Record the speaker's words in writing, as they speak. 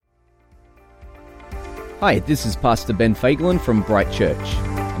Hi, this is Pastor Ben Fagelin from Bright Church.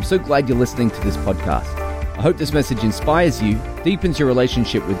 I'm so glad you're listening to this podcast. I hope this message inspires you, deepens your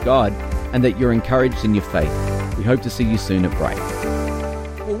relationship with God, and that you're encouraged in your faith. We hope to see you soon at Bright.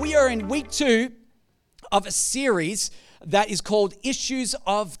 Well, we are in week 2 of a series that is called Issues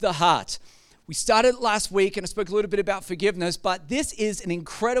of the Heart. We started last week and I spoke a little bit about forgiveness, but this is an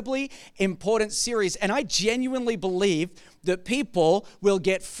incredibly important series, and I genuinely believe that people will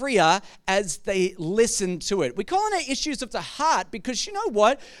get freer as they listen to it. We call it Issues of the Heart because you know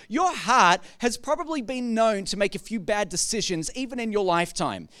what? Your heart has probably been known to make a few bad decisions even in your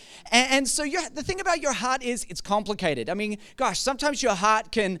lifetime. And so the thing about your heart is it's complicated. I mean, gosh, sometimes your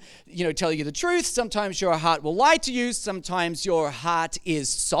heart can, tell you the truth. Sometimes your heart will lie to you. Sometimes your heart is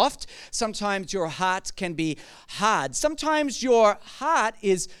soft. Sometimes your heart can be hard. Sometimes your heart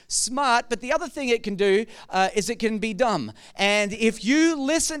is smart, but the other thing it can do is it can be dumb. And if you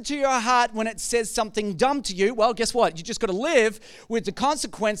listen to your heart when it says something dumb to you, well, guess what? You just got to live with the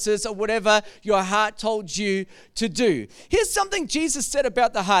consequences of whatever your heart told you to do. Here's something Jesus said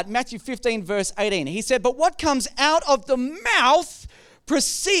about the heart, Matthew 15, verse 18. He said, "But what comes out of the mouth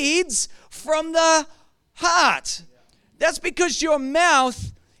proceeds from the heart." That's because your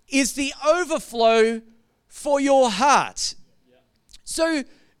mouth is the overflow for your heart. So,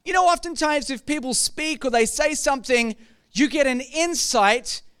 oftentimes if people speak or they say something, you get an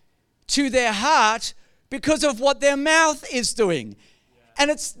insight to their heart because of what their mouth is doing.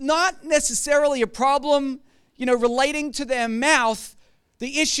 And it's not necessarily a problem, relating to their mouth.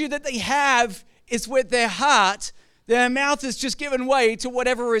 The issue that they have is with their heart. Their mouth is just given way to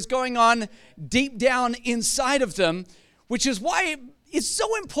whatever is going on deep down inside of them, which is why it's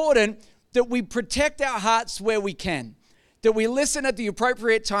so important that we protect our hearts where we can, that we listen at the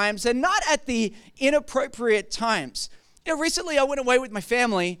appropriate times and not at the inappropriate times. Recently I went away with my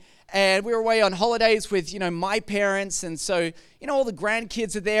family and we were away on holidays with, my parents. And so, all the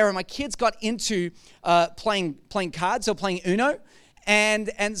grandkids are there and my kids got into playing cards or playing Uno.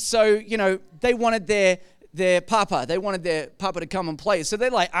 And so, they wanted their papa. They wanted their papa to come and play. So they're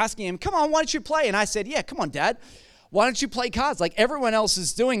like asking him, "Come on, why don't you play?" And I said, "Yeah, come on, Dad. Why don't you play cards? Like everyone else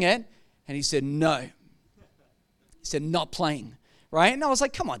is doing it." And he said, "No." He said, "Not playing." Right? And I was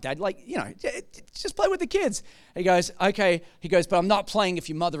like, "Come on, Dad, just play with the kids." He goes, "Okay." He goes, "But I'm not playing if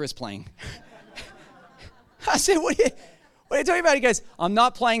your mother is playing." I said, what are you talking about? He goes, "I'm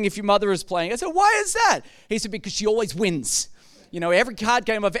not playing if your mother is playing." I said, "Why is that?" He said, "Because she always wins. Every card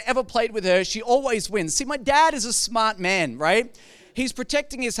game I've ever played with her, she always wins." See, my dad is a smart man, right? He's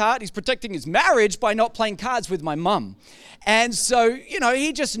protecting his heart. He's protecting his marriage by not playing cards with my mum. And so,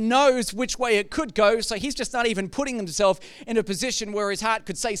 he just knows which way it could go. So he's just not even putting himself in a position where his heart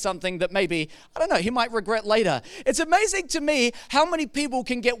could say something that maybe, he might regret later. It's amazing to me how many people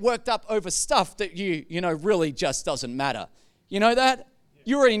can get worked up over stuff that really just doesn't matter. You know that?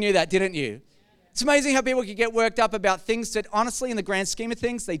 You already knew that, didn't you? It's amazing how people can get worked up about things that honestly, in the grand scheme of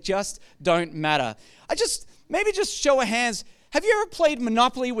things, they just don't matter. Maybe just show of hands. Have you ever played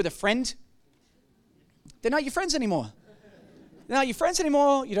Monopoly with a friend? They're not your friends anymore. They're not your friends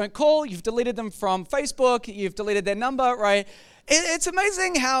anymore. You don't call. You've deleted them from Facebook. You've deleted their number, right? It's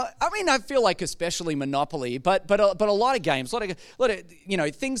amazing how, I feel like especially Monopoly, but a lot of games, a lot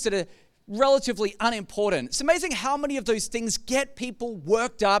of things that are relatively unimportant. It's amazing how many of those things get people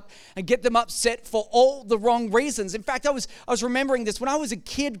worked up and get them upset for all the wrong reasons. In fact, I was remembering this when I was a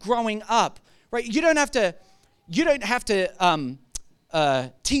kid growing up, right? You don't have to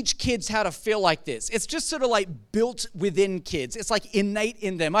teach kids how to feel like this. It's just sort of like built within kids. It's like innate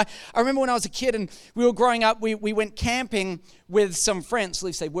in them. I remember when I was a kid and we were growing up, we went camping with some friends, at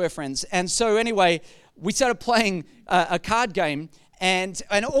least they were friends. And so anyway, we started playing a card game and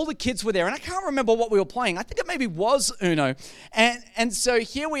all the kids were there. And I can't remember what we were playing. I think it maybe was Uno. And so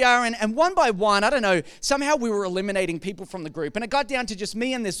here we are, and one by one, somehow we were eliminating people from the group. And it got down to just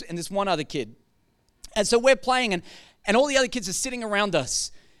me and this one other kid. And so we're playing, and all the other kids are sitting around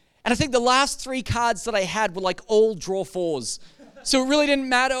us. And I think the last 3 cards that I had were like all draw 4s. So it really didn't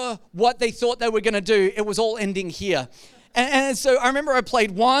matter what they thought they were going to do. It was all ending here. And so I remember I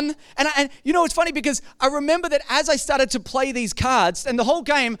played one. And it's funny because I remember that as I started to play these cards, and the whole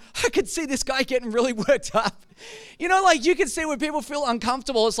game, I could see this guy getting really worked up. You can see when people feel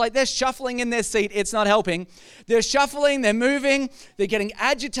uncomfortable, it's like they're shuffling in their seat. It's not helping. They're shuffling, they're moving, they're getting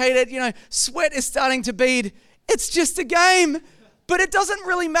agitated. Sweat is starting to bead. It's just a game. But it doesn't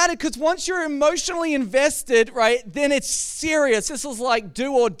really matter because once you're emotionally invested, right, then it's serious. This is like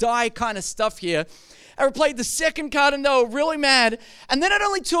do or die kind of stuff here. I replayed the second card and they were really mad. And then it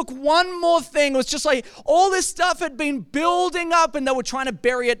only took one more thing. It was just like all this stuff had been building up and they were trying to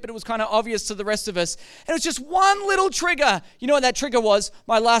bury it, but it was kind of obvious to the rest of us. And it was just one little trigger. You know what that trigger was?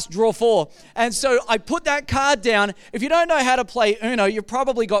 My last draw 4. And so I put that card down. If you don't know how to play Uno, you've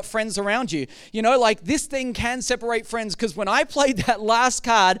probably got friends around you. You know, like this thing can separate friends, because when I played that last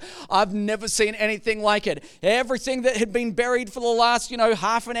card, I've never seen anything like it. Everything that had been buried for the last,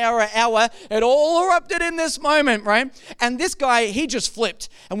 half an hour, it all erupted in this moment, right? And this guy, he just flipped.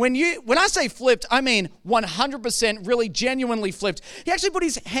 And when I say flipped, I mean 100% really genuinely flipped. He actually put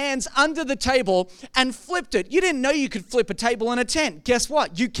his hands under the table and flipped it. You didn't know you could flip a table in a tent. Guess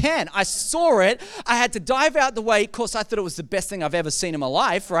what? You can. I saw it. I had to dive out the way. Of course, I thought it was the best thing I've ever seen in my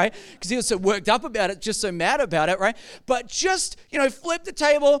life, right? Because he was so worked up about it, just so mad about it, right? But just, flipped the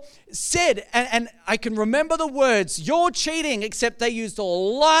table, said, and I can remember the words, "You're cheating," except they used a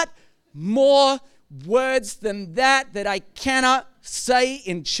lot more words than that I cannot say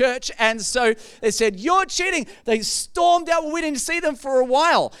in church. And so they said, "You're cheating." They stormed out. Well, we didn't see them for a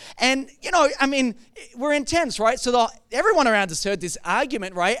while. And, we're intense, right? So everyone around us heard this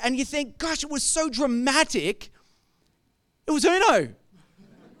argument, right? And you think, gosh, it was so dramatic. It was Uno.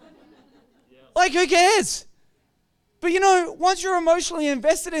 Like, who cares? But once you're emotionally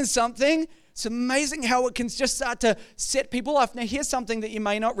invested in something, it's amazing how it can just start to set people off. Now, here's something that you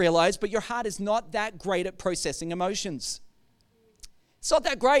may not realize, but your heart is not that great at processing emotions. It's not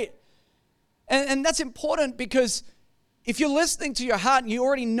that great. And that's important, because if you're listening to your heart and you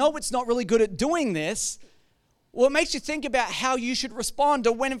already know it's not really good at doing this, well, it makes you think about how you should respond,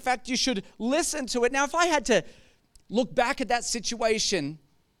 or when, in fact, you should listen to it. Now, if I had to look back at that situation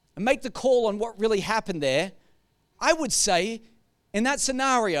and make the call on what really happened there, I would say in that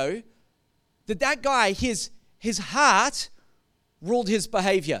scenario that guy, his heart ruled his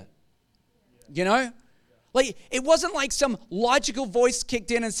behavior. Like, it wasn't like some logical voice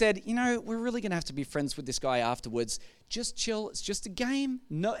kicked in and said, we're really going to have to be friends with this guy afterwards. Just chill. It's just a game.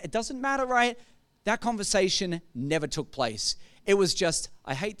 No, it doesn't matter, right? That conversation never took place. It was just,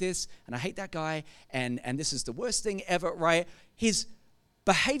 I hate this and I hate that guy and this is the worst thing ever, right? His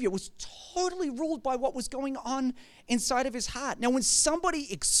behavior was totally ruled by what was going on inside of his heart. Now, when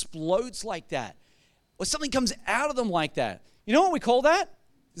somebody explodes like that, or something comes out of them like that, you know what we call that?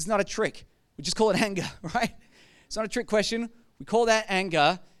 It's not a trick. We just call it anger, right? It's not a trick question. We call that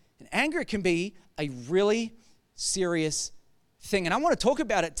anger. And anger can be a really serious thing. And I want to talk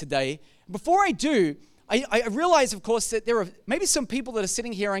about it today. Before I do, I realize, of course, that there are maybe some people that are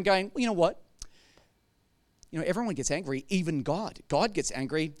sitting here and going, well, you know what? Everyone gets angry, even God. God gets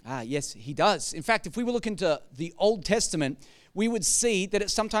angry. Yes, he does. In fact, if we were looking into the Old Testament, we would see that it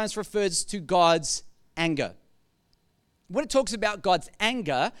sometimes refers to God's anger. When it talks about God's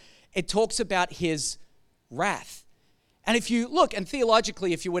anger, it talks about his wrath. And if you look, and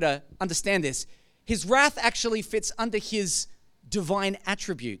theologically, if you were to understand this, his wrath actually fits under his divine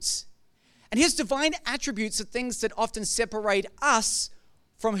attributes. And his divine attributes are things that often separate us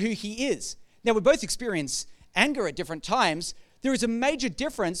from who he is. Now, we both experience anger at different times. There is a major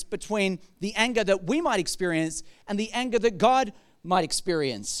difference between the anger that we might experience and the anger that God might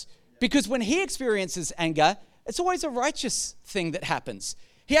experience. Because when he experiences anger, it's always a righteous thing that happens.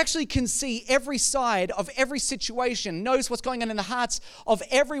 He actually can see every side of every situation, knows what's going on in the hearts of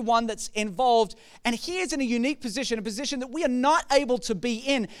everyone that's involved. And he is in a unique position, a position that we are not able to be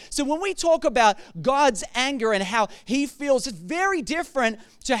in. So when we talk about God's anger and how he feels, it's very different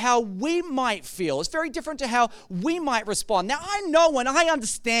to how we might feel. It's very different to how we might respond. Now, I know and I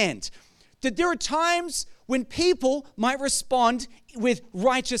understand that there are times when people might respond with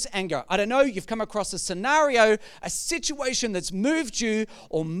righteous anger. I don't know, you've come across a scenario, a situation that's moved you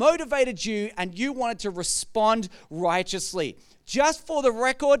or motivated you, and you wanted to respond righteously. Just for the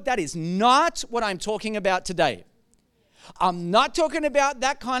record, that is not what I'm talking about today. I'm not talking about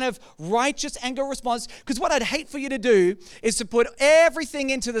that kind of righteous anger response, because what I'd hate for you to do is to put everything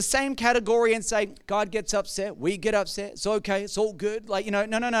into the same category and say, God gets upset, we get upset, it's okay, it's all good.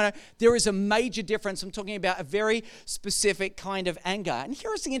 No. There is a major difference. I'm talking about a very specific kind of anger. And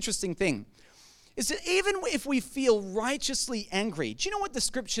here's the interesting thing, is that even if we feel righteously angry, do you know what the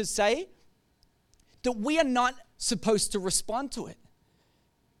scriptures say? That we are not supposed to respond to it.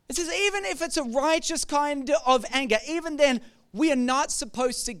 It says even if it's a righteous kind of anger, even then we are not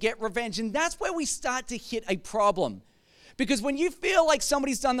supposed to get revenge. And that's where we start to hit a problem. Because when you feel like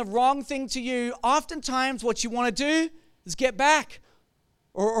somebody's done the wrong thing to you, oftentimes what you want to do is get back.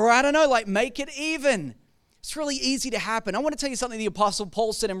 Or I don't know, like make it even. It's really easy to happen. I want to tell you something the Apostle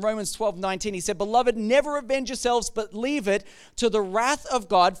Paul said in Romans 12:19. He said, "Beloved, never avenge yourselves, but leave it to the wrath of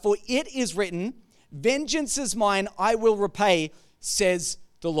God, for it is written, Vengeance is mine, I will repay, says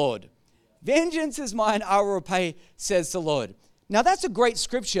the Lord. Vengeance is mine, I will repay, says the Lord. Now that's a great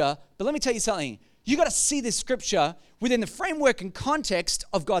scripture, but let me tell you something. You got to see this scripture within the framework and context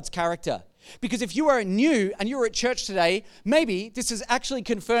of God's character. Because if you are new and you're at church today, maybe this is actually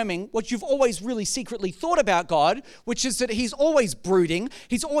confirming what you've always really secretly thought about God, which is that he's always brooding,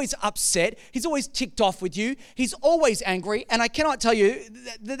 he's always upset, he's always ticked off with you, he's always angry, and I cannot tell you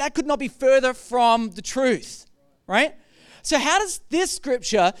that could not be further from the truth, right? So how does this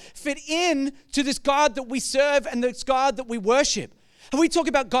scripture fit in to this God that we serve and this God that we worship? And we talk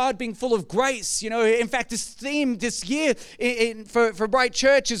about God being full of grace. In fact, this theme this year for Bright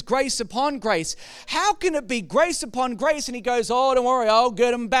Church is grace upon grace. How can it be grace upon grace? And he goes, oh, don't worry, I'll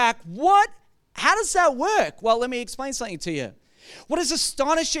get them back. What? How does that work? Well, let me explain something to you. What is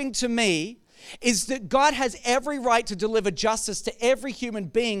astonishing to me is that God has every right to deliver justice to every human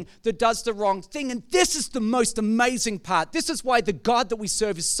being that does the wrong thing. And this is the most amazing part. This is why the God that we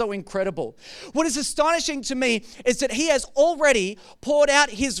serve is so incredible. What is astonishing to me is that he has already poured out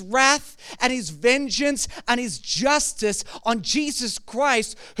his wrath and his vengeance and his justice on Jesus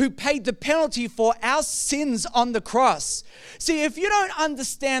Christ, who paid the penalty for our sins on the cross. See, if you don't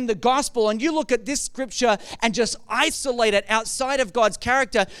understand the gospel and you look at this scripture and just isolate it outside of God's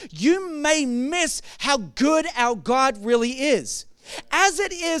character, you may miss how good our God really is. As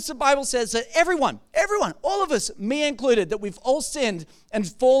it is, the Bible says that everyone, all of us, me included, that we've all sinned and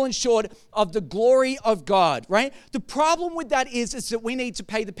fallen short of the glory of God, right? The problem with that is that we need to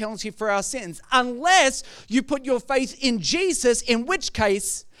pay the penalty for our sins, unless you put your faith in Jesus, in which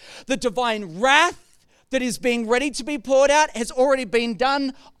case the divine wrath that is being ready to be poured out has already been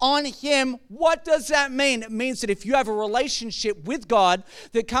done on him. What does that mean? It means that if you have a relationship with God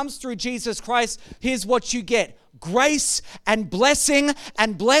that comes through Jesus Christ, here's what you get: grace and blessing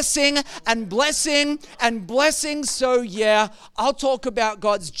and blessing and blessing and blessing. So yeah, I'll talk about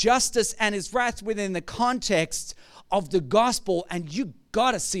God's justice and his wrath within the context of the gospel, and you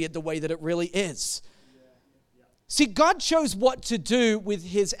got to see it the way that it really is. See, God chose what to do with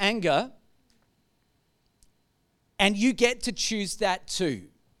his anger, and you get to choose that too.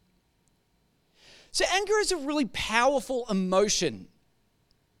 So anger is a really powerful emotion,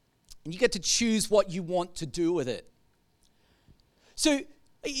 and you get to choose what you want to do with it. So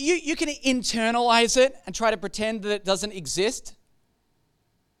you can internalize it and try to pretend that it doesn't exist.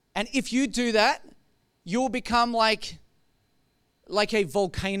 And if you do that, you'll become like a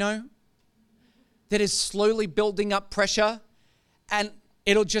volcano that is slowly building up pressure, and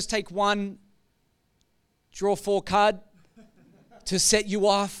it'll just take one draw 4 card to set you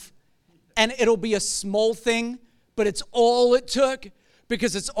off, and it'll be a small thing, but it's all it took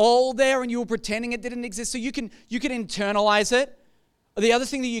because it's all there and you were pretending it didn't exist. So you can internalize it. The other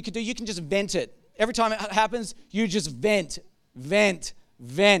thing that you could do, you can just vent it. Every time it happens, you just vent.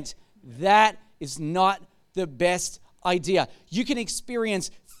 That is not the best idea. You can experience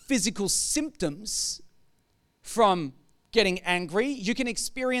physical symptoms from getting angry. You can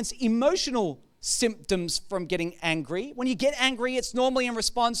experience emotional symptoms from getting angry. When you get angry, it's normally in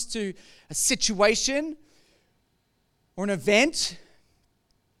response to a situation or an event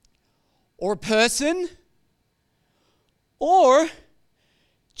or a person or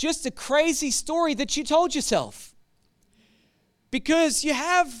just a crazy story that you told yourself. Because you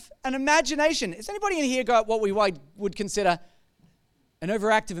have an imagination. Has anybody in here got what we would consider an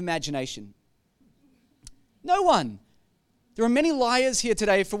overactive imagination? No one. There are many liars here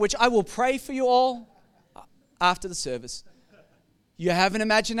today for which I will pray for you all after the service. You have an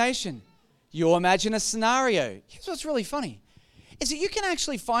imagination. You imagine a scenario. Here's what's really funny, is that you can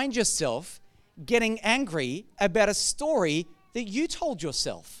actually find yourself getting angry about a story that you told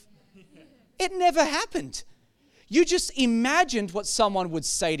yourself. It never happened. You just imagined what someone would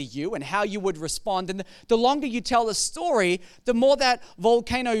say to you and how you would respond. And the longer you tell the story, the more that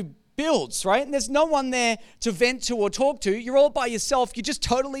volcano builds, right? And there's no one there to vent to or talk to. You're all by yourself. You just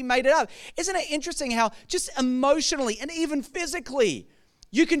totally made it up. Isn't it interesting how just emotionally and even physically,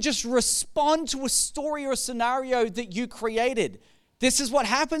 you can just respond to a story or a scenario that you created? This is what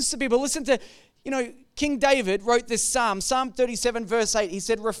happens to people. Listen to, King David wrote this Psalm 37 verse 8. He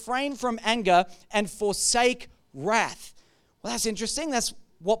said, refrain from anger and forsake wrath. Well, that's interesting. That's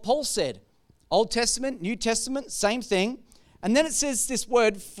what Paul said. Old Testament, New Testament, same thing. And then it says this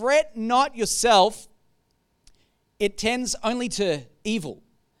word, fret not yourself, it tends only to evil.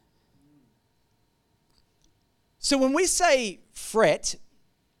 So when we say fret,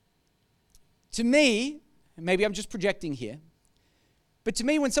 to me, and maybe I'm just projecting here, but to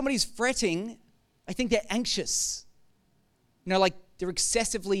me, when somebody's fretting, I think they're anxious. Like they're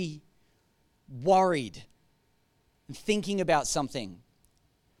excessively worried and thinking about something.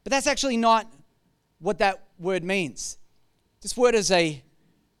 But that's actually not what that word means. This word is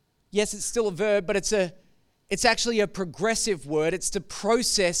yes, it's still a verb, but it's actually a progressive word. It's the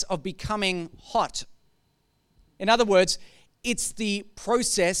process of becoming hot. In other words, it's the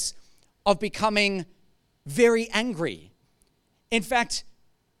process of becoming very angry. In fact,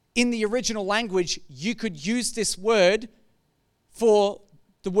 in the original language, you could use this word for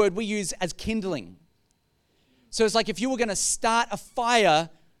the word we use as kindling. So it's like if you were going to start a fire,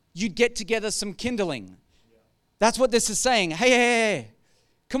 you'd get together some kindling. That's what this is saying. Hey,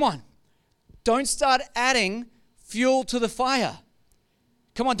 come on. Don't start adding fuel to the fire.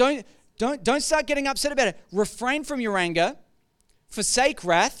 Come on, don't start getting upset about it. Refrain from your anger. Forsake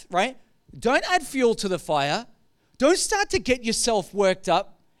wrath, right? Don't add fuel to the fire. Don't start to get yourself worked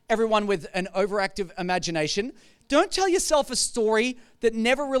up, everyone with an overactive imagination. Don't tell yourself a story that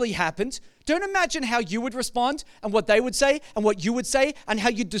never really happened. Don't imagine how you would respond and what they would say and what you would say and how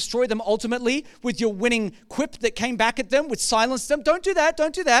you'd destroy them ultimately with your winning quip that came back at them, which silenced them. Don't do that.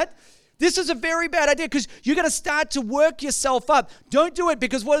 Don't do that. This is a very bad idea because you're going to start to work yourself up. Don't do it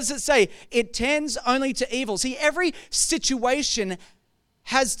because what does it say? It tends only to evil. See, every situation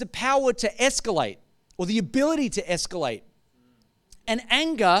has the power to escalate or the ability to escalate. And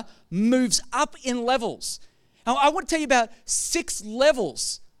anger moves up in levels. Now, I want to tell you about 6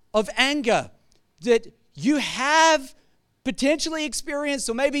 levels of anger that you have potentially experienced,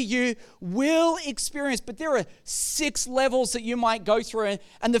 or maybe you will experience, but there are 6 levels that you might go through.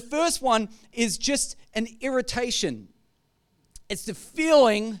 And the first one is just an irritation. It's the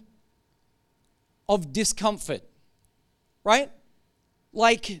feeling of discomfort, right?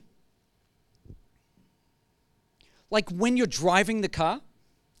 Like when you're driving the car,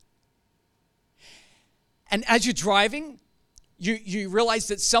 and as you're driving, you realize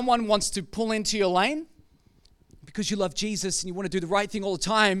that someone wants to pull into your lane because you love Jesus and you want to do the right thing all the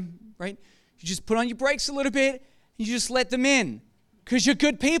time, right? You just put on your brakes a little bit and you just let them in because you're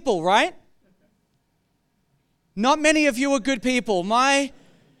good people, right? Not many of you are good people. My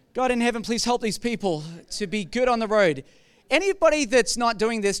God in heaven, please help these people to be good on the road. Anybody that's not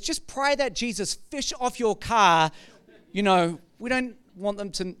doing this, just pray that Jesus fish off your car. You know, we don't want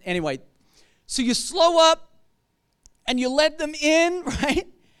them to, anyway. So you slow up and you let them in, right?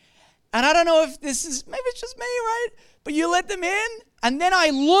 And I don't know if this is, maybe it's just me, right? But you let them in and then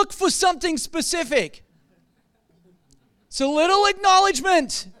I look for something specific. It's a little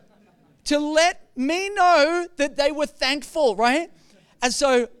acknowledgement to let me know that they were thankful, right? And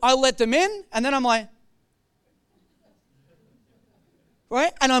so I let them in and then I'm like,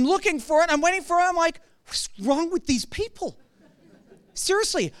 right? And I'm looking for it, I'm waiting for it, I'm like, what's wrong with these people?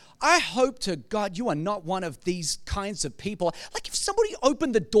 Seriously, I hope to God you are not one of these kinds of people. Like if somebody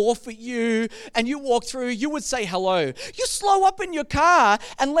opened the door for you and you walk through, you would say hello. You slow up in your car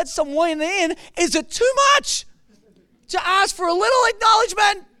and let someone in. Is it too much to ask for a little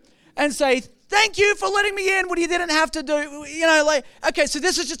acknowledgement and say, thank you for letting me in when you didn't have to do, you know, like, okay, so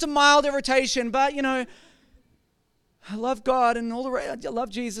this is just a mild irritation, but, you know, I love God and all the rest. I love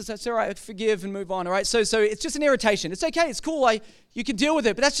Jesus. That's all right. Forgive and move on. All right. So it's just an irritation. It's okay. It's cool. You can deal with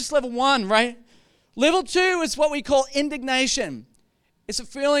it. But that's just level 1, right? Level 2 is what we call indignation. It's a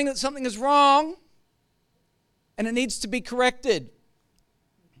feeling that something is wrong and it needs to be corrected.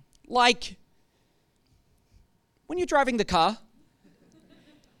 Like when you're driving the car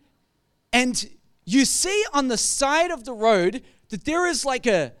and you see on the side of the road that there is like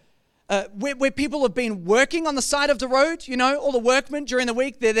where people have been working on the side of the road, you know, all the workmen during the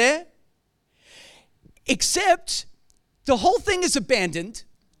week, they're there. Except the whole thing is abandoned.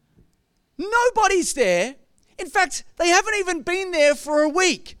 Nobody's there. In fact, they haven't even been there for a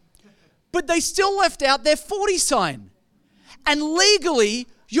week. But they still left out their 40 sign. And legally,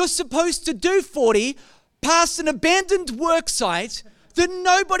 you're supposed to do 40 past an abandoned work site that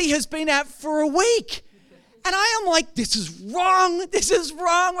nobody has been at for a week. And I am like, this is wrong. This is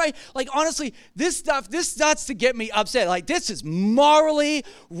wrong, right? Like, honestly, this starts to get me upset. Like, this is morally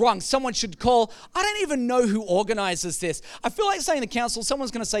wrong. Someone should call. I don't even know who organizes this. I feel like saying to the council, someone's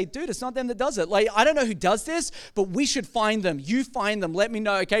going to say, dude, it's not them that does it. Like, I don't know who does this, but we should find them. You find them. Let me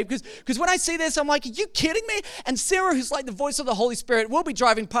know, okay? Because when I see this, I'm like, are you kidding me? And Sarah, who's like the voice of the Holy Spirit, will be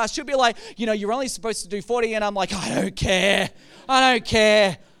driving past. She'll be like, you know, you're only supposed to do 40. And I'm like, I don't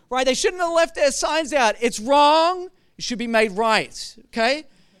care. Right? They shouldn't have left their signs out. It's wrong. It should be made right. Okay?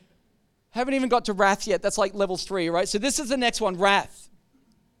 Haven't even got to wrath yet. That's like level 3, right? So this is the next one, wrath.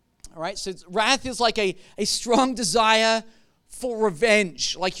 All right? So wrath is like a strong desire for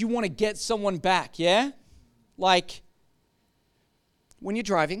revenge. Like you want to get someone back, yeah? Like when you're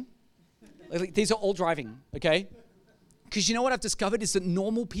driving, Like, these are all driving, okay? Because you know what I've discovered is that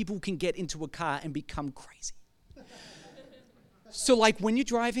normal people can get into a car and become crazy. So like when you're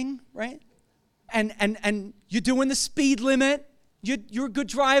driving, right? And you're doing the speed limit, you're a good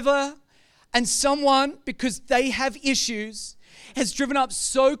driver, and someone, because they have issues, has driven up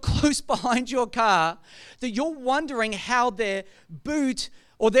so close behind your car that you're wondering how their boot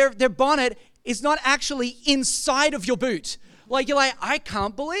or their bonnet is not actually inside of your boot. Like, you're like, I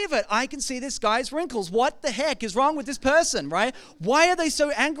can't believe it. I can see this guy's wrinkles. What the heck is wrong with this person, right? Why are they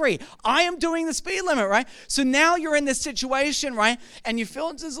so angry? I am doing the speed limit, right? So now you're in this situation, right? And you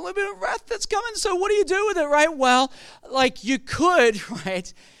feel there's a little bit of wrath that's coming. So what do you do with it, right? Well, like you could,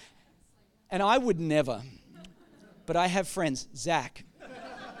 right? And I would never. But I have friends, Zach.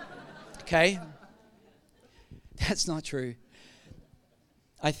 Okay? That's not true.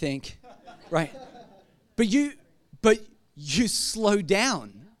 I think, right? But you slow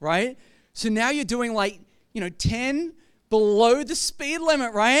down, right? So now you're doing 10 below the speed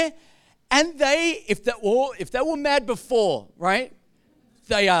limit, right? And if they were mad before, right?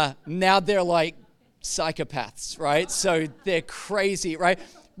 They're like psychopaths, right? So they're crazy, right?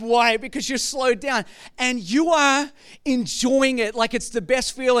 Why? Because you're slowed down and you are enjoying it like it's the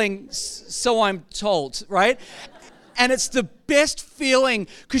best feeling, so I'm told, right? And it's the best feeling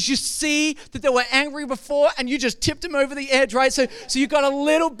because you see that they were angry before and you just tipped them over the edge, right? So you got a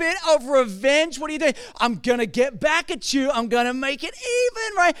little bit of revenge. What do you do? I'm going to get back at you. I'm going to make it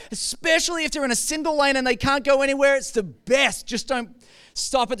even, right? Especially if they're in a single lane and they can't go anywhere. It's the best. Just don't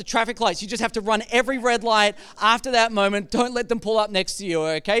stop at the traffic lights. You just have to run every red light after that moment. Don't let them pull up next to you,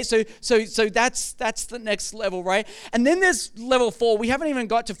 okay? So that's the next level, right? And then there's level 4. We haven't even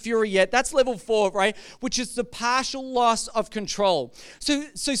got to fury yet. That's level 4, right? Which is the partial loss of control. So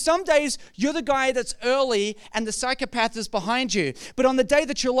some days you're the guy that's early and the psychopath is behind you. But on the day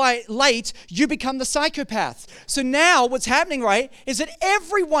that you're late, you become the psychopath. So now what's happening, right, is that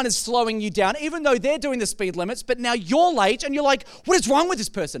everyone is slowing you down, even though they're doing the speed limits, but now you're late and you're like, what is wrong with this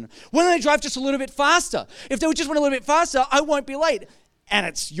person? Why don't they drive just a little bit faster? If they would just went a little bit faster, I won't be late. And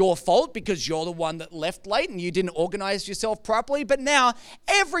it's your fault because you're the one that left late and you didn't organize yourself properly. But now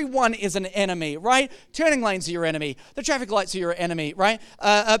everyone is an enemy, right? Turning lanes are your enemy. The traffic lights are your enemy, right?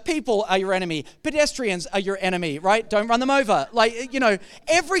 People are your enemy. Pedestrians are your enemy, right? Don't run them over.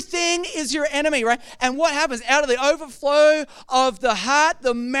 Everything is your enemy, right? And what happens? Out of the overflow of the heart,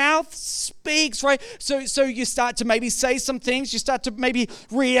 the mouth speaks, right? So you start to maybe say some things. You start to maybe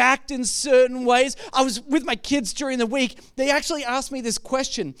react in certain ways. I was with my kids during the week. They actually asked me this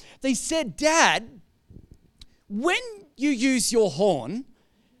question. They said, Dad, when you use your horn,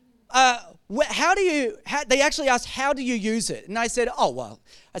 they actually asked, how do you use it? And I said,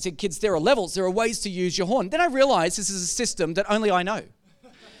 kids, there are levels. There are ways to use your horn. Then I realized this is a system that only I know.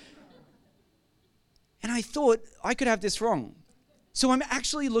 And I thought I could have this wrong. So I'm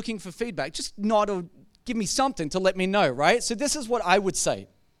actually looking for feedback. Just nod or give me something to let me know, right? So this is what I would say.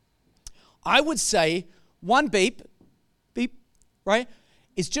 I would say one beep, right,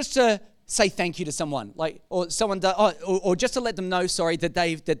 is just to say thank you to someone, or just to let them know, sorry, that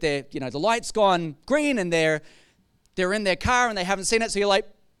they're, the light's gone green and they're in their car and they haven't seen it. So you're like,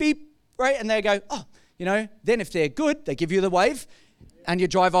 beep, right? And they go, then if they're good, they give you the wave and you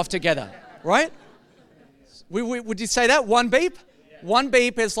drive off together, right? Would you say that? One beep? Yeah. One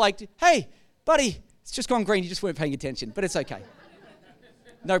beep is like, hey, buddy, it's just gone green. You just weren't paying attention, but it's okay.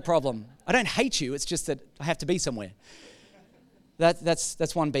 No problem. I don't hate you. It's just that I have to be somewhere.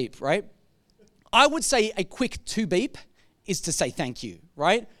 That's one beep, right? I would say a quick 2 beep is to say thank you,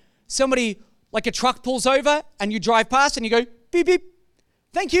 right? Somebody, like a truck pulls over and you drive past and you go, beep, beep,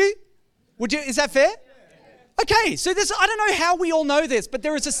 thank you. Is that fair? Okay, so I don't know how we all know this, but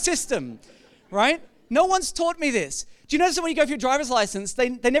there is a system, right? No one's taught me this. Do you notice that when you go for your driver's license, they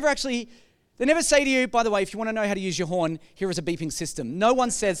never say to you, by the way, if you want to know how to use your horn, here is a beeping system. No one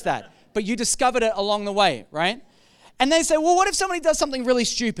says that, but you discovered it along the way, right? And they say, well, what if somebody does something really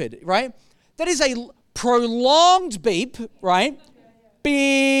stupid, right? That is a prolonged beep, right?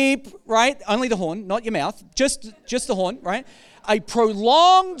 Beep, right? Only the horn, not your mouth, just the horn, right? A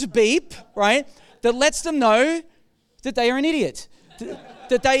prolonged beep, right? That lets them know that they are an idiot,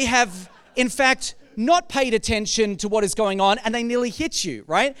 that they have, in fact, not paid attention to what is going on and they nearly hit you,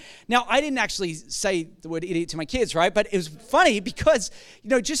 right? Now, I didn't actually say the word idiot to my kids, right? But it was funny because,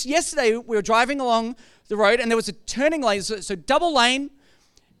 just yesterday we were driving along the road and there was a turning lane, so double lane,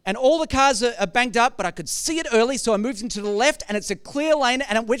 and all the cars are banked up, but I could see it early, so I moved into the left and it's a clear lane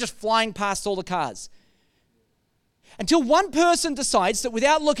and we're just flying past all the cars. Until one person decides that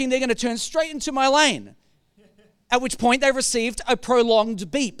without looking, they're going to turn straight into my lane, at which point they received a prolonged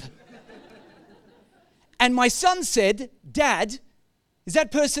beep. And my son said, "Dad, is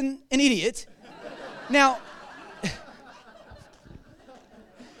that person an idiot?" Now,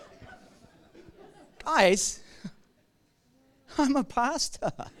 guys, I'm a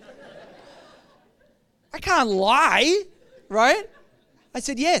pastor. I can't lie, right? I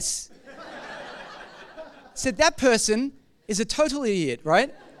said, yes. I said, that person is a total idiot,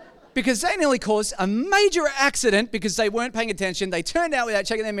 right? Because they nearly caused a major accident because they weren't paying attention. They turned out without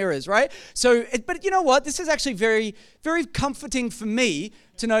checking their mirrors, right? So, but you know what? This is actually very, very comforting for me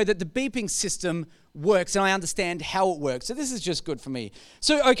to know that the beeping system works and I understand how it works. So this is just good for me.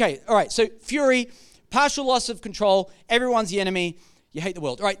 So, okay, all right. So fury, partial loss of control, everyone's the enemy, you hate the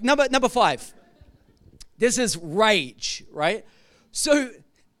world. All right, number 5. This is rage, right? So,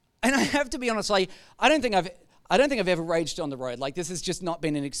 and I have to be honest, like, I don't think I've ever raged on the road. Like, this has just not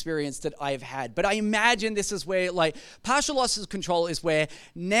been an experience that I've had. But I imagine this is where, like, partial loss of control is where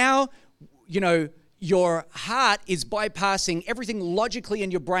now, your heart is bypassing everything logically in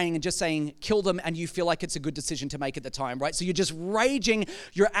your brain and just saying, kill them, and you feel like it's a good decision to make at the time, right? So you're just raging,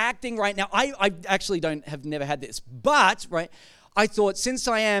 you're acting right now. I actually have never had this. But, right, I thought since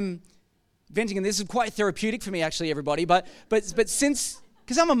I am venting, and this is quite therapeutic for me, actually, everybody, but since,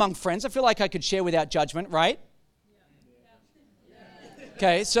 because I'm among friends, I feel like I could share without judgment, right?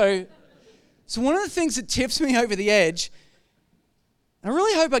 Okay, so one of the things that tips me over the edge, and I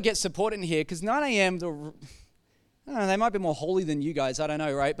really hope I get support in here, because 9 a.m., I don't know, they might be more holy than you guys, I don't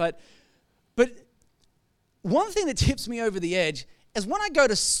know, right? But one thing that tips me over the edge is when I go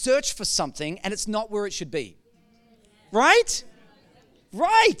to search for something and it's not where it should be. Right?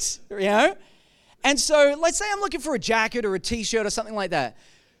 Right, And so let's say I'm looking for a jacket or a t-shirt or something like that.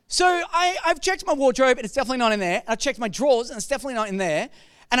 So I've checked my wardrobe and it's definitely not in there. I've checked my drawers and it's definitely not in there.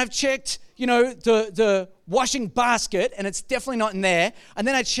 And I've checked, the washing basket and it's definitely not in there. And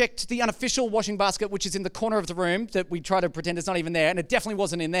then I checked the unofficial washing basket, which is in the corner of the room that we try to pretend it's not even there. And it definitely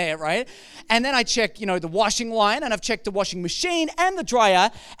wasn't in there, right? And then I checked, the washing line, and I've checked the washing machine and the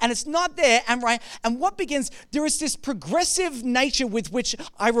dryer, and it's not there. And what begins, there is this progressive nature with which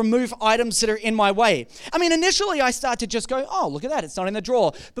I remove items that are in my way. I mean, initially I start to just go, oh, look at that, it's not in the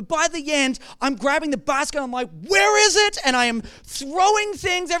drawer. But by the end, I'm grabbing the basket, I'm like, where is it? And I am throwing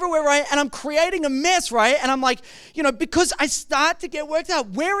things everywhere, right? And I'm creating a mess, right? And I'm like, because I start to get worked out.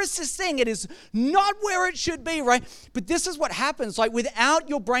 Where is this thing? It is not where it should be, right? But this is what happens, like without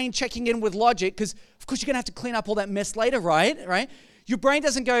your brain checking in with logic, because of course you're going to have to clean up all that mess later, right? Your brain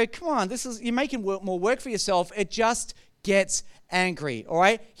doesn't go, come on, you're making more work for yourself. It just gets angry, all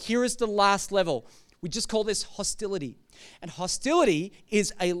right? Here is the last level. We just call this hostility. And hostility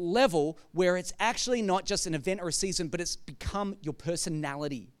is a level where it's actually not just an event or a season, but it's become your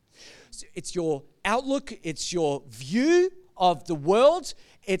personality. It's your outlook, it's your view of the world,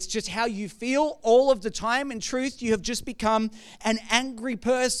 it's just how you feel all of the time. In truth, you have just become an angry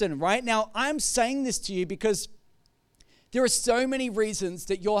person, right? Now, I'm saying this to you because there are so many reasons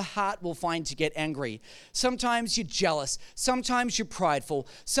that your heart will find to get angry. Sometimes you're jealous. Sometimes you're prideful.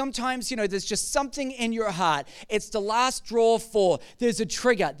 Sometimes, there's just something in your heart. It's the last straw for, there's a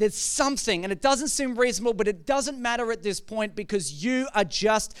trigger. There's something, and it doesn't seem reasonable, but it doesn't matter at this point because you are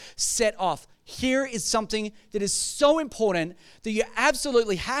just set off. Here is something that is so important that you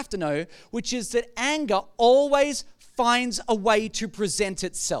absolutely have to know, which is that anger always finds a way to present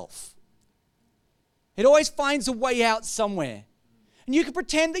itself. It always finds a way out somewhere. And you can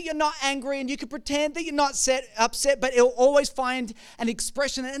pretend that you're not angry and you can pretend that you're not upset, but it'll always find an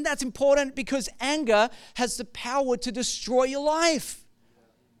expression. And that's important because anger has the power to destroy your life,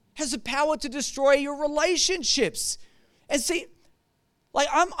 has the power to destroy your relationships. And see, like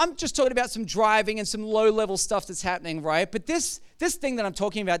I'm just talking about some driving and some low-level stuff that's happening, right? But this thing that I'm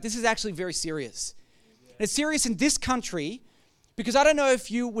talking about, this is actually very serious. And it's serious in this country. Because I don't know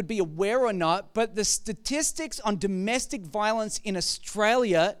if you would be aware or not, but the statistics on domestic violence in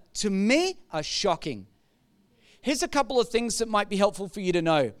Australia, to me, are shocking. Here's a couple of things that might be helpful for you to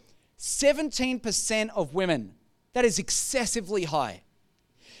know. 17% of women, that is excessively high.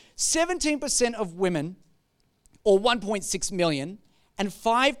 17% of women, or 1.6 million, and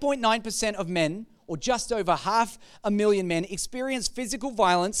 5.9% of men, or just over 500,000 men, experience physical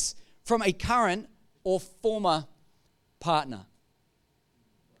violence from a current or former partner.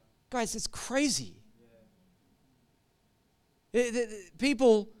 Guys, it's crazy.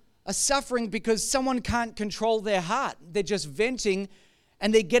 People are suffering because someone can't control their heart. They're just venting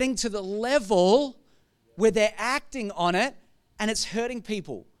and they're getting to the level where they're acting on it and it's hurting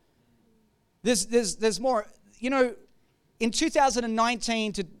people. There's more. In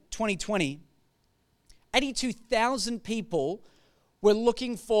 2019 to 2020, 82,000 people were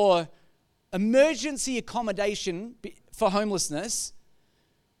looking for emergency accommodation for homelessness.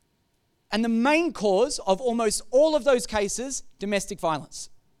 And the main cause of almost all of those cases, domestic violence.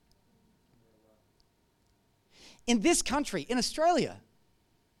 In this country, in Australia,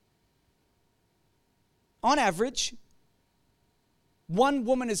 on average, one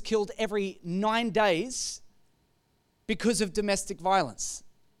woman is killed every 9 days because of domestic violence.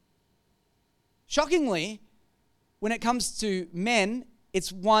 Shockingly, when it comes to men,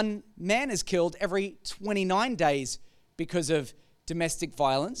 it's one man is killed every 29 days because of domestic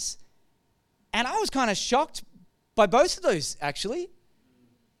violence. And I was kind of shocked by both of those, actually.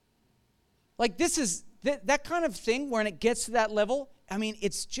 Like, this is that kind of thing when it gets to that level, I mean,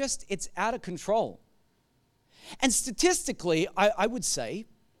 it's out of control. And statistically, I would say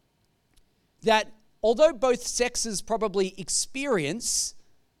that although both sexes probably experience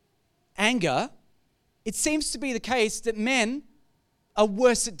anger, it seems to be the case that men are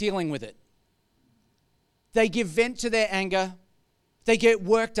worse at dealing with it. They give vent to their anger, they get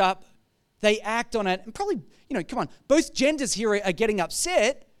worked up, they act on it, and probably, come on, both genders here are getting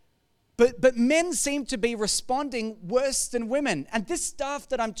upset, but men seem to be responding worse than women. And this stuff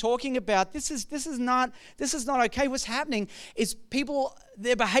that I'm talking about, this is not okay. What's happening is people,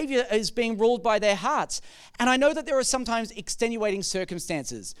 their behavior is being ruled by their hearts. And I know that there are sometimes extenuating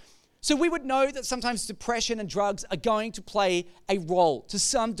circumstances. So we would know that sometimes depression and drugs are going to play a role to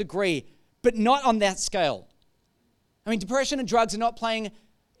some degree, but not on that scale. I mean, depression and drugs are not playing,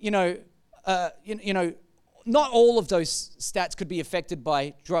 not all of those stats could be affected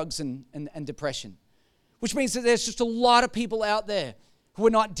by drugs and depression, which means that there's just a lot of people out there who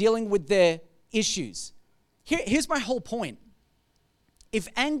are not dealing with their issues. Here's my whole point. If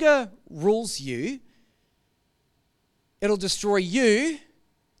anger rules you, it'll destroy you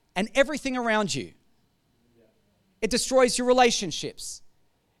and everything around you. It destroys your relationships.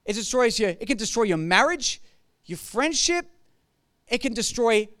 It can destroy your marriage, your friendship. It can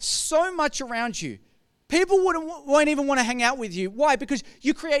destroy so much around you. People won't even want to hang out with you. Why? Because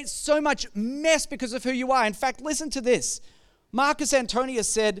you create so much mess because of who you are. In fact, listen to this. Marcus Antonius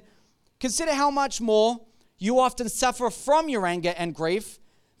said, "Consider how much more you often suffer from your anger and grief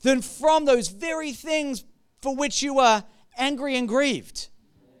than from those very things for which you are angry and grieved."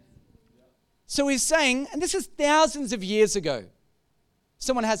 So he's saying, and this is thousands of years ago,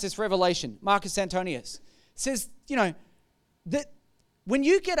 someone has this revelation, Marcus Antonius, says, that when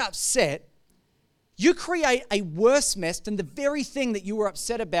you get upset, you create a worse mess than the very thing that you were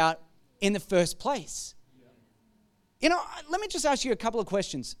upset about in the first place. Let me just ask you a couple of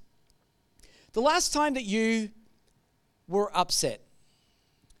questions. The last time that you were upset,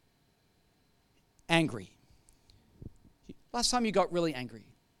 angry, last time you got really angry,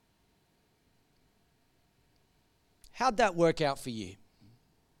 how'd that work out for you?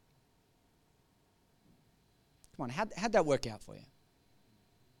 Come on, how'd that work out for you?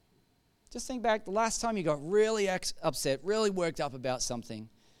 Just think back, the last time you got really upset, really worked up about something.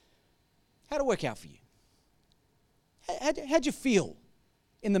 How'd it work out for you? How'd you feel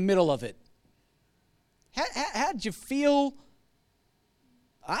in the middle of it? How'd you feel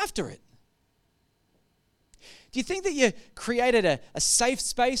after it? Do you think that you created a safe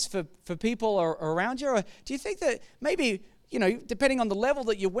space for people around you? Or do you think that maybe, depending on the level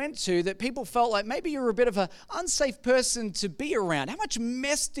that you went to, that people felt like maybe you were a bit of an unsafe person to be around? How much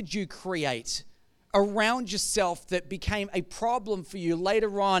mess did you create around yourself that became a problem for you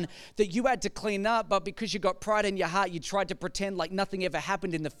later on that you had to clean up, but because you got pride in your heart, you tried to pretend like nothing ever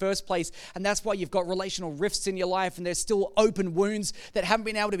happened in the first place, and that's why you've got relational rifts in your life, and there's still open wounds that haven't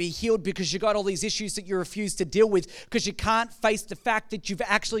been able to be healed because you got all these issues that you refuse to deal with because you can't face the fact that you've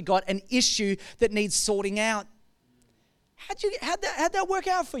actually got an issue that needs sorting out. How'd that work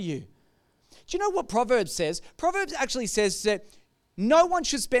out for you? Do you know what Proverbs says? Proverbs actually says that no one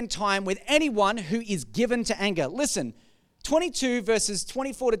should spend time with anyone who is given to anger. Listen, 22 verses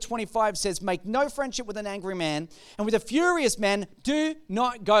 24 to 25 says, "Make no friendship with an angry man, and with a furious man do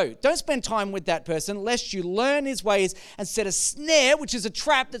not go." Don't spend time with that person, lest you learn his ways and set a snare, which is a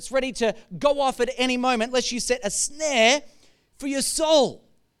trap that's ready to go off at any moment, lest you set a snare for your soul.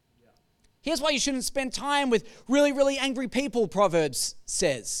 Here's why you shouldn't spend time with really, really angry people, Proverbs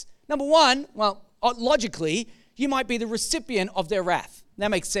says. Number one, logically, you might be the recipient of their wrath. That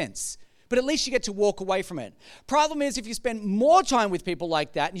makes sense. But at least you get to walk away from it. Problem is, if you spend more time with people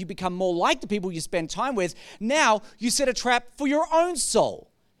like that and you become more like the people you spend time with, now you set a trap for your own soul.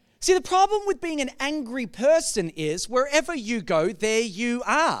 See, the problem with being an angry person is wherever you go, there you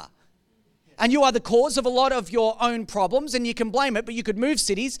are. and you are the cause of a lot of your own problems, and you can blame it, but you could move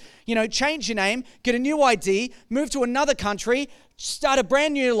cities, change your name, get a new ID, move to another country, start a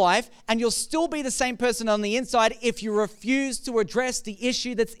brand new life, and you'll still be the same person on the inside if you refuse to address the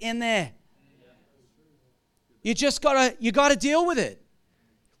issue that's in there. You gotta deal with it.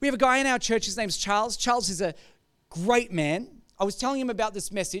 We have a guy in our church, his name's Charles. Charles is a great man. I was telling him about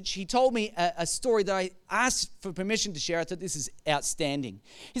this message. He told me a story that I asked for permission to share. I thought this is outstanding.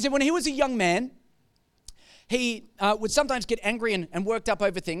 He said when he was a young man, he would sometimes get angry and worked up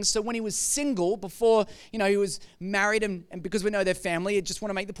over things. So when he was single, before he was married, and because we know their family, I just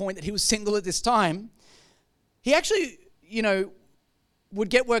want to make the point that he was single at this time. He actually, would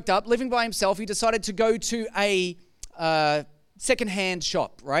get worked up, living by himself. He decided to go to a secondhand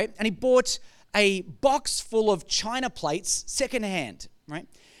shop, right? And he bought a box full of china plates, secondhand, right?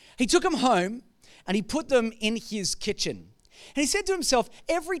 He took them home and he put them in his kitchen. And he said to himself,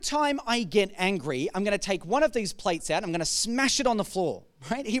 every time I get angry, I'm going to take one of these plates out, I'm going to smash it on the floor,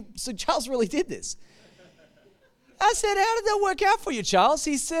 right? So Charles really did this. I said, how did that work out for you, Charles?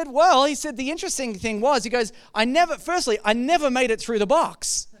 He said, the interesting thing was, he goes, I never made it through the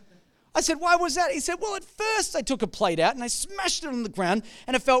box. I said, why was that? He said, well, at first I took a plate out and I smashed it on the ground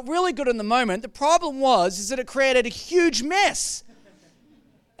and it felt really good in the moment. The problem was that it created a huge mess.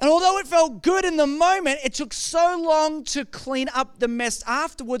 And although it felt good in the moment, it took so long to clean up the mess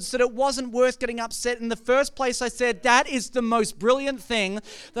afterwards that it wasn't worth getting upset in the first place. I said, that is the most brilliant thing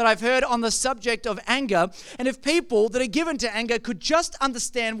that I've heard on the subject of anger. And if people that are given to anger could just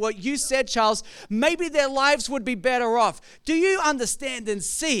understand what you said, Charles, maybe their lives would be better off. Do you understand and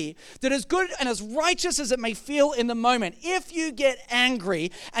see that as good and as righteous as it may feel in the moment, if you get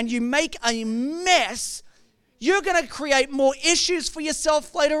angry and you make a mess, you're going to create more issues for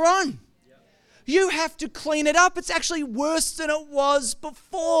yourself later on. You have to clean it up. It's actually worse than it was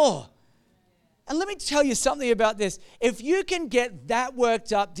before. And let me tell you something about this. If you can get that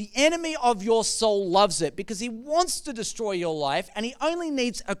worked up, the enemy of your soul loves it because he wants to destroy your life, and he only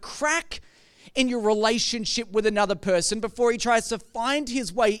needs a crack in your relationship with another person before he tries to find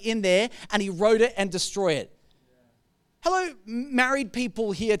his way in there and erode it and destroy it. Hello, married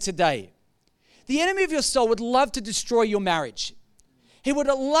people here today. The enemy of your soul would love to destroy your marriage. He would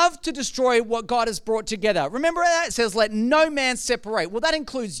love to destroy what God has brought together. Remember that? It says, let no man separate. Well, that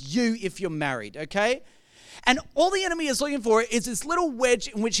includes you if you're married, okay? And all the enemy is looking for is this little wedge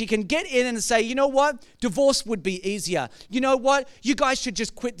in which he can get in and say, you know what? Divorce would be easier. You know what? You guys should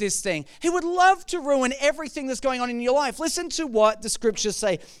just quit this thing. He would love to ruin everything that's going on in your life. Listen to what the scriptures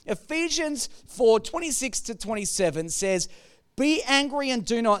say. Ephesians 4:26-27 says, be angry and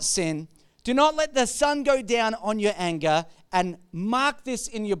do not sin. Do not let the sun go down on your anger, and mark this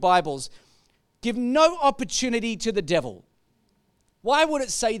in your Bibles. Give no opportunity to the devil. Why would it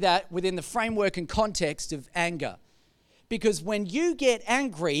say that within the framework and context of anger? Because when you get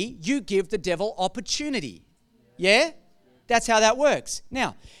angry, you give the devil opportunity. Yeah? That's how that works.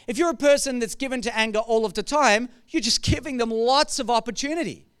 Now, if you're a person that's given to anger all of the time, you're just giving them lots of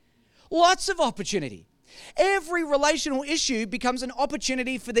opportunity. Lots of opportunity. Every relational issue becomes an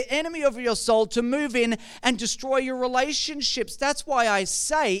opportunity for the enemy of your soul to move in and destroy your relationships. That's why I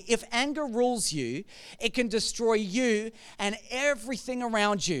say if anger rules you, it can destroy you and everything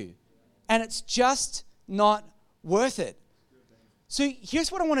around you. And it's just not worth it. So here's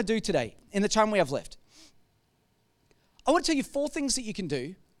what I want to do today in the time we have left. I want to tell you 4 things that you can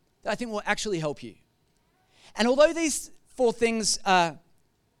do that I think will actually help you. And although these 4 things are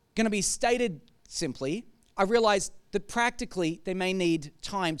going to be stated simply, I realize that practically they may need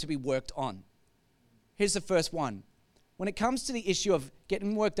time to be worked on. Here's the first one. When it comes to the issue of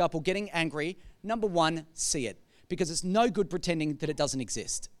getting worked up or getting angry, number 1, see it. Because it's no good pretending that it doesn't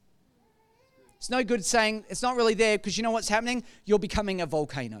exist. It's no good saying it's not really there because you know what's happening? You're becoming a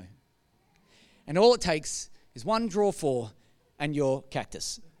volcano. And all it takes is 1 draw 4 and you're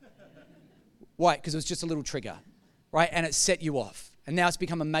cactus. Why? Because it was just a little trigger, right? And it set you off. And now it's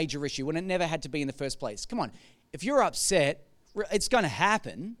become a major issue when it never had to be in the first place. Come on, if you're upset, it's going to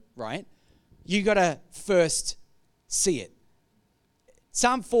happen, right? You got to first see it.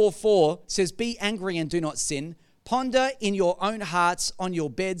 Psalm 4:4 says, be angry and do not sin. Ponder in your own hearts on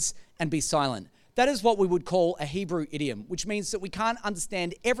your beds and be silent. That is what we would call a Hebrew idiom, which means that we can't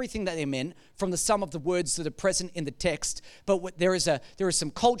understand everything that they meant from the sum of the words that are present in the text. But there is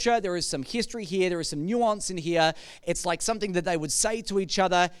some culture, there is some history here, there is some nuance in here. It's like something that they would say to each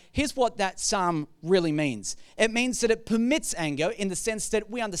other. Here's what that psalm really means. It means that it permits anger in the sense that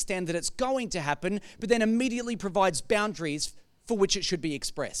we understand that it's going to happen, but then immediately provides boundaries for which it should be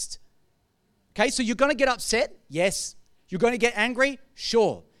expressed. Okay, so you're going to get upset? Yes. You're going to get angry?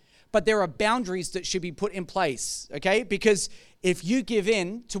 Sure. but there are boundaries that should be put in place, okay? Because if you give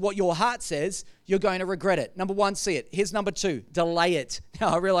in to what your heart says, you're going to regret it. Number one, see it. Here's number two, delay it. Now,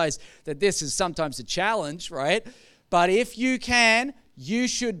 I realize that this is sometimes a challenge, right? But if you can, you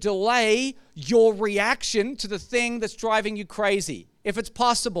should delay your reaction to the thing that's driving you crazy, if it's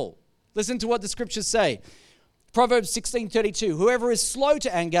possible. Listen to what the scriptures say. Proverbs 16:32, whoever is slow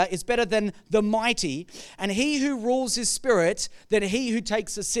to anger is better than the mighty, and he who rules his spirit than he who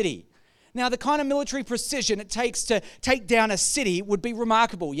takes a city. Now, the kind of military precision it takes to take down a city would be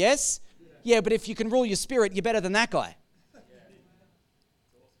remarkable, yes? Yeah, but if you can rule your spirit, you're better than that guy.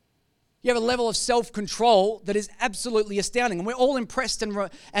 You have a level of self-control that is absolutely astounding. And we're all impressed and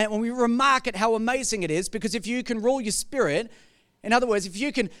when we remark at how amazing it is, because if you can rule your spirit, in other words, if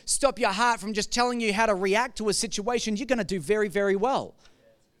you can stop your heart from just telling you how to react to a situation, you're going to do very, very well.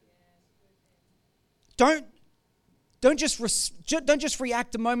 Don't just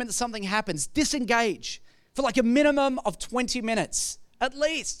react the moment that something happens. Disengage for like a minimum of 20 minutes at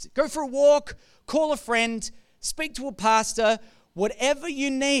least. Go for a walk, call a friend, speak to a pastor, whatever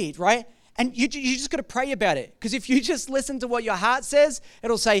you need, right? And you just got to pray about it. Because if you just listen to what your heart says,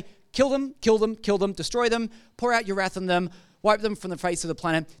 it'll say, kill them, kill them, kill them, destroy them, pour out your wrath on them, wipe them from the face of the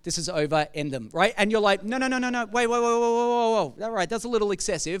planet. This is over, end them, right? And you're like, no, wait, whoa. All right, that's a little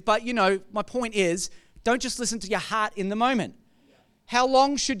excessive. But, my point is, don't just listen to your heart in the moment. How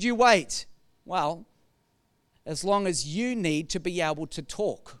long should you wait? Well, as long as you need to be able to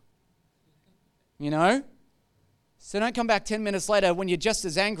talk. So don't come back 10 minutes later when you're just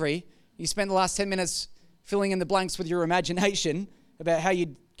as angry. You spent the last 10 minutes filling in the blanks with your imagination about how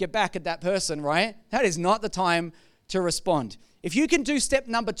you'd get back at that person, right? That is not the time to respond. If you can do step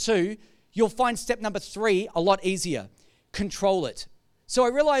number 2, you'll find step number 3 a lot easier. Control it. So I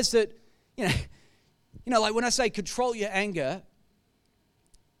realized that, like when I say control your anger,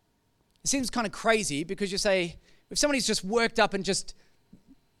 it seems kind of crazy because you say, if somebody's just worked up and just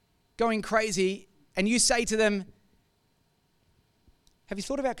going crazy and you say to them, have you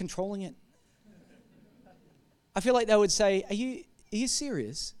thought about controlling it? I feel like they would say, are you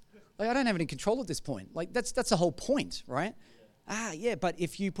serious? Like, I don't have any control at this point. Like, that's the whole point, right? Yeah, but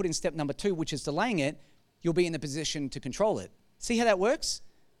if you put in step number 2, which is delaying it, you'll be in the position to control it. See how that works?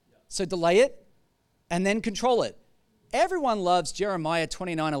 So delay it and then control it. Everyone loves Jeremiah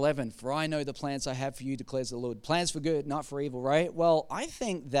 29:11. For I know the plans I have for you, declares the Lord. Plans for good, not for evil, right? Well, I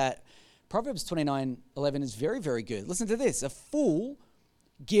think that Proverbs 29:11 is very, very good. Listen to this. A fool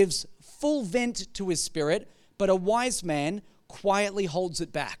gives full vent to his spirit, but a wise man quietly holds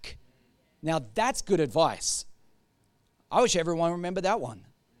it back. Now, that's good advice. I wish everyone remembered that one.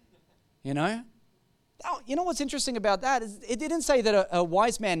 Now, you know what's interesting about that is it didn't say that a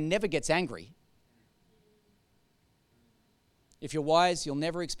wise man never gets angry. If you're wise, you'll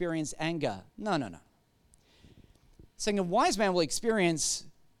never experience anger. No. Saying a wise man will experience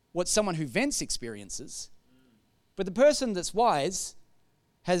what someone who vents experiences, but the person that's wise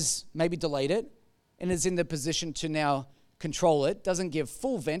has maybe delayed it and is in the position to now control it, doesn't give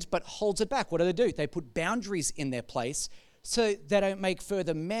full vent, but holds it back. What do? They put boundaries in their place so they don't make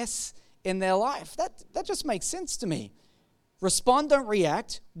further mess in their life. That just makes sense to me. Respond, don't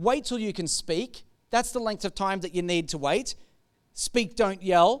react. Wait till you can speak. That's the length of time that you need to wait. Speak, don't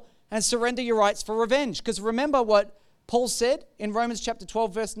yell. And surrender your rights for revenge. Because remember what Paul said in Romans chapter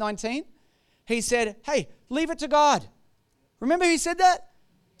 12, verse 19? He said, hey, leave it to God. Remember he said that?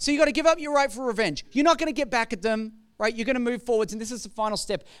 So you got to give up your right for revenge. You're not going to get back at them, right? You're going to move forwards, and this is the final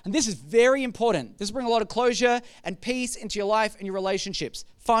step. And this is very important. This will bring a lot of closure and peace into your life and your relationships.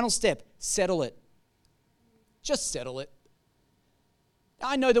 Final step, settle it. Just settle it.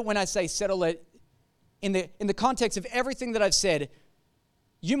 I know that when I say settle it, in the context of everything that I've said,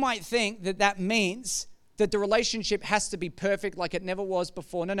 you might think that means that the relationship has to be perfect like it never was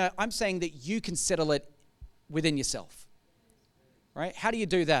before. No, I'm saying that you can settle it within yourself. Right? How do you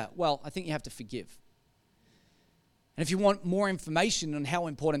do that? Well, I think you have to forgive. And if you want more information on how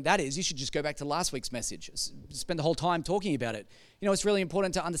important that is, you should just go back to last week's message. Spend the whole time talking about it. It's really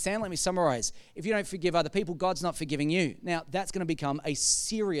important to understand. Let me summarize. If you don't forgive other people, God's not forgiving you. Now, that's going to become a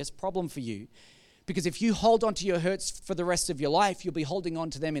serious problem for you. Because if you hold on to your hurts for the rest of your life, you'll be holding on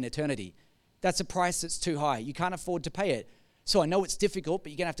to them in eternity. That's a price that's too high. You can't afford to pay it. So I know it's difficult,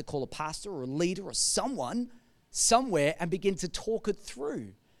 but you're going to have to call a pastor or a leader or someone somewhere and begin to talk it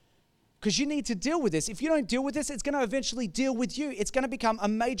through. Because you need to deal with this. If you don't deal with this, it's going to eventually deal with you. It's going to become a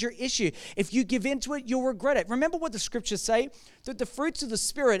major issue. If you give into it, you'll regret it. Remember what the scriptures say? That the fruits of the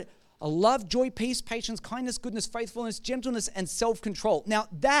Spirit love, joy, peace, patience, kindness, goodness, faithfulness, gentleness, and self-control. Now,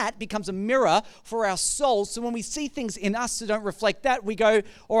 that becomes a mirror for our souls. So when we see things in us that don't reflect that, we go,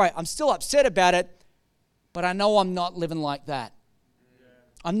 all right, I'm still upset about it, but I know I'm not living like that.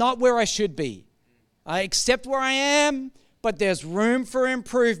 I'm not where I should be. I accept where I am, but there's room for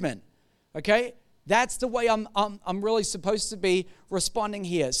improvement. Okay? That's the way I'm really supposed to be responding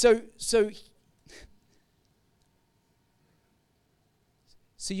here. So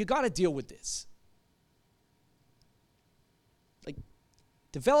you got to deal with this. Like,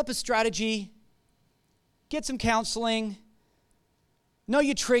 develop a strategy, get some counseling, know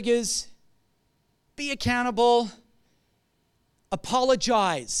your triggers, be accountable,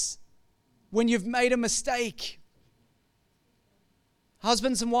 apologize when you've made a mistake.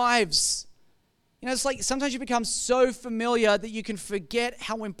 Husbands and wives, it's like sometimes you become so familiar that you can forget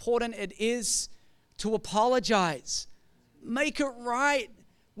how important it is to apologize. Make it right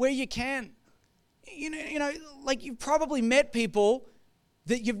where you can. Like you've probably met people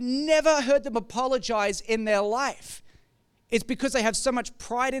that you've never heard them apologize in their life. It's because they have so much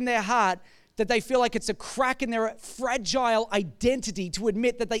pride in their heart that they feel like it's a crack in their fragile identity to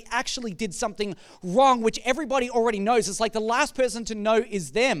admit that they actually did something wrong, which everybody already knows. It's like the last person to know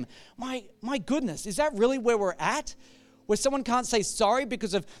is them. My goodness, is that really where we're at? Where someone can't say sorry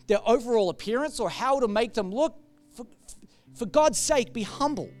because of their overall appearance or how to make them look? For God's sake, be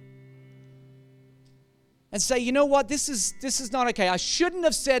humble. And say, you know what, this is not okay. I shouldn't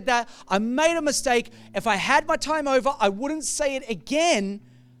have said that. I made a mistake. If I had my time over, I wouldn't say it again.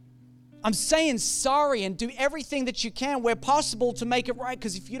 I'm saying sorry, and do everything that you can where possible to make it right,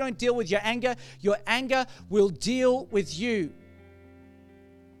 because if you don't deal with your anger will deal with you.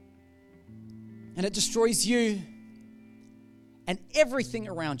 And it destroys you and everything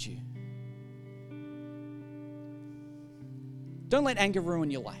around you. Don't let anger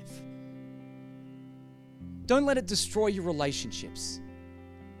ruin your life. Don't let it destroy your relationships.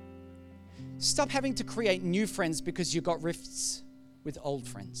 Stop having to create new friends because you got rifts with old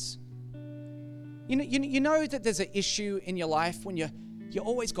friends. You know that there's an issue in your life when you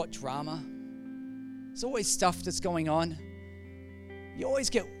always got drama. There's always stuff that's going on. You always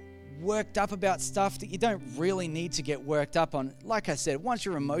get worked up about stuff that you don't really need to get worked up on. Like I said, once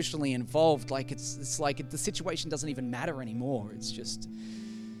you're emotionally involved, like it's like the situation doesn't even matter anymore. It's just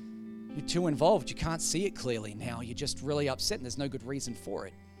you're too involved. You can't see it clearly now. You're just really upset and there's no good reason for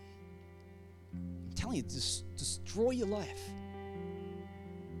it. I'm telling you, destroy your life.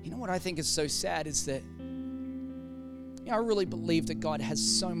 You know what I think is so sad is that I really believe that God has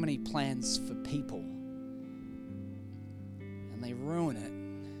so many plans for people, and they ruin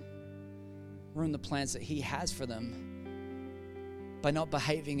the plans that He has for them by not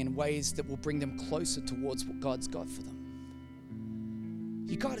behaving in ways that will bring them closer towards what God's got for them.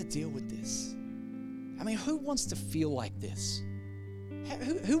 You got to deal with this. I mean, who wants to feel like this?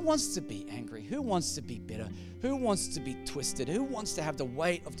 Who wants to be angry? Who wants to be bitter? Who wants to be twisted? Who wants to have the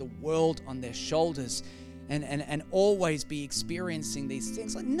weight of the world on their shoulders and always be experiencing these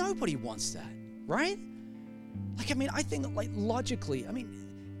things? Like, nobody wants that, right? Like, I mean, I think like logically, I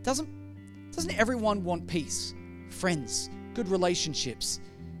mean, doesn't everyone want peace, friends, good relationships,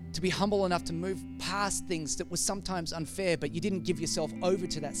 to be humble enough to move past things that were sometimes unfair, but you didn't give yourself over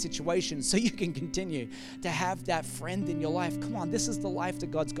to that situation so you can continue to have that friend in your life? Come on, this is the life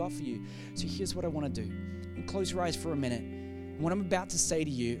that God's got for you. So here's what I want to do. And close your eyes for a minute. And what I'm about to say to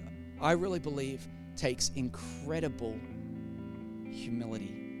you, I really believe takes incredible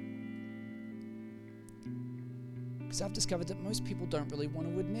humility. Because I've discovered that most people don't really want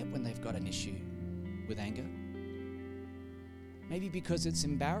to admit when they've got an issue with anger. Maybe because it's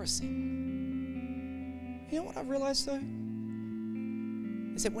embarrassing. You know what I realized though?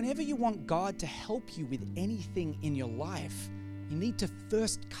 Is that whenever you want God to help you with anything in your life, you need to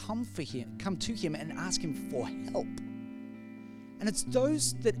first come to Him and ask Him for help. And it's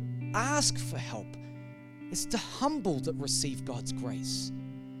those that ask for help, it's the humble that receive God's grace,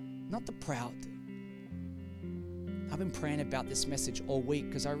 not the proud. I've been praying about this message all week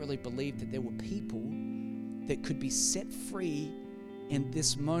because I really believe that there were people that could be set free in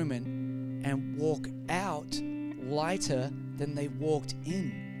this moment and walk out lighter than they walked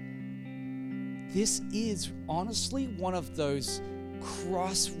in. This is honestly one of those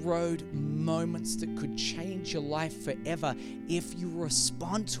crossroad moments that could change your life forever if you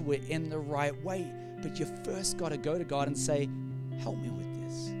respond to it in the right way. But you first got to go to God and say, help me with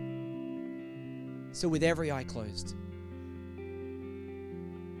this. So with every eye closed,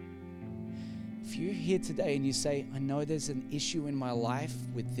 if you're here today and you say, I know there's an issue in my life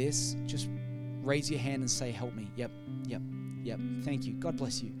with this, just raise your hand and say, help me. Yep. Thank you. God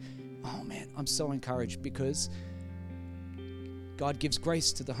bless you. Oh man, I'm so encouraged because God gives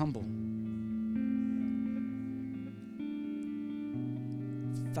grace to the humble.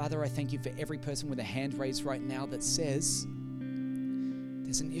 Father, I thank you for every person with a hand raised right now that says,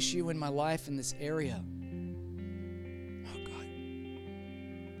 there's an issue in my life in this area. Oh God,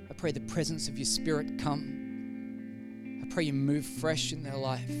 I pray the presence of your Spirit come. I pray you move fresh in their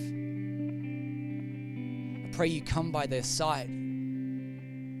life. I pray you come by their side.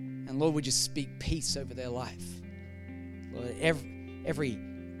 And Lord, would you speak peace over their life. Lord, every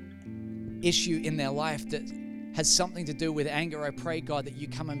issue in their life that has something to do with anger, I pray, God, that you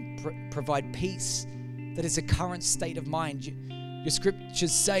come and provide peace that is a current state of mind. Your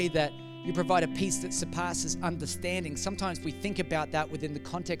scriptures say that you provide a peace that surpasses understanding. Sometimes we think about that within the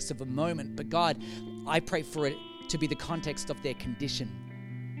context of a moment, but God, I pray for it to be the context of their condition.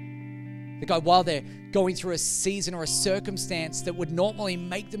 That God, while they're going through a season or a circumstance that would normally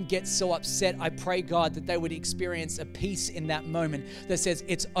make them get so upset, I pray, God, that they would experience a peace in that moment that says,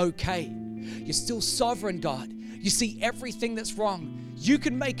 it's okay. You're still sovereign, God. You see everything that's wrong. You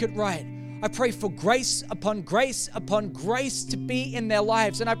can make it right. I pray for grace upon grace upon grace to be in their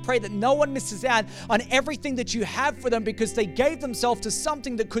lives. And I pray that no one misses out on everything that you have for them because they gave themselves to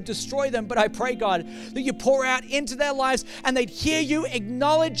something that could destroy them. But I pray, God, that you pour out into their lives and they'd hear you,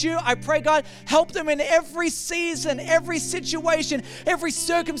 acknowledge you. I pray, God, help them in every season, every situation, every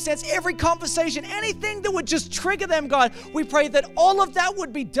circumstance, every conversation, anything that would just trigger them, God. We pray that all of that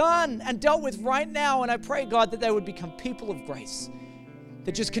would be done and dealt with right now. And I pray, God, that they would become people of grace,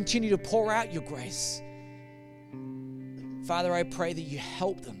 that just continue to pour out your grace. Father, I pray that you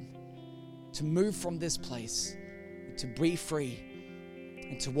help them to move from this place, to be free,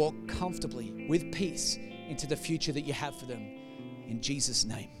 and to walk comfortably with peace into the future that you have for them. In Jesus'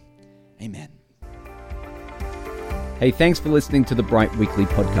 name, amen. Hey, thanks for listening to the Bright Weekly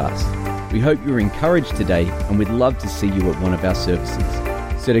podcast. We hope you were encouraged today, and we'd love to see you at one of our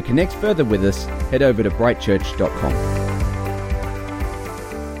services. So to connect further with us, head over to brightchurch.com.